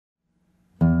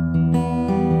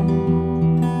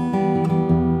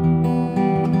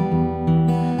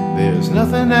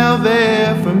nothing out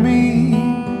there for me,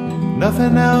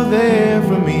 nothing out there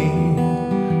for me.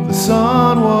 The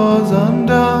sun was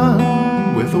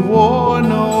undone with a war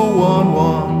no one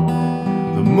won.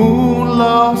 The moon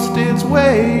lost its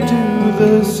way to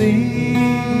the sea.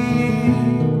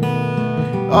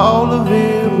 All of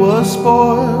it was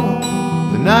spoiled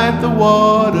the night the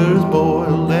waters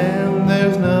boiled, and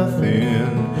there's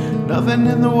nothing, nothing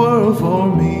in the world for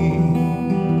me.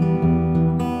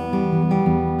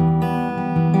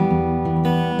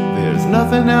 There's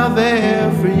nothing out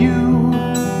there for you,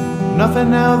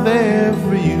 nothing out there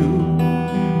for you.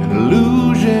 An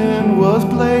illusion was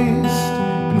placed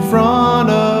in front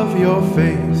of your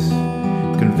face,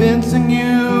 convincing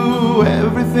you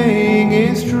everything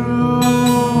is true.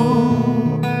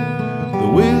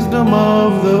 The wisdom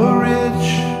of the rich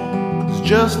is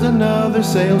just another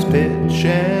sales pitch,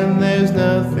 and there's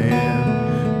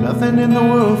nothing, nothing in the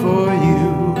world for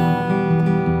you.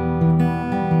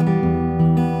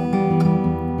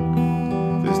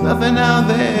 There's nothing out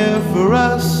there for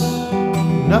us,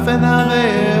 nothing out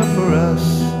there for us.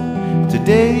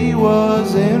 Today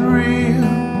wasn't real,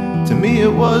 to me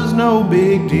it was no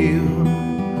big deal.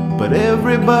 But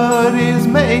everybody's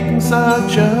making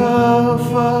such a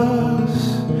fuss.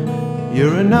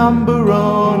 You're a number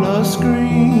on a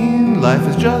screen, life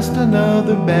is just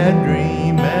another bad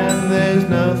dream, and there's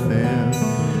nothing,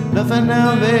 nothing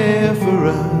out there for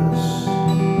us.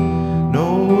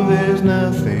 No, there's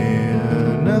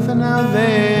nothing, nothing out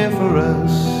there for us.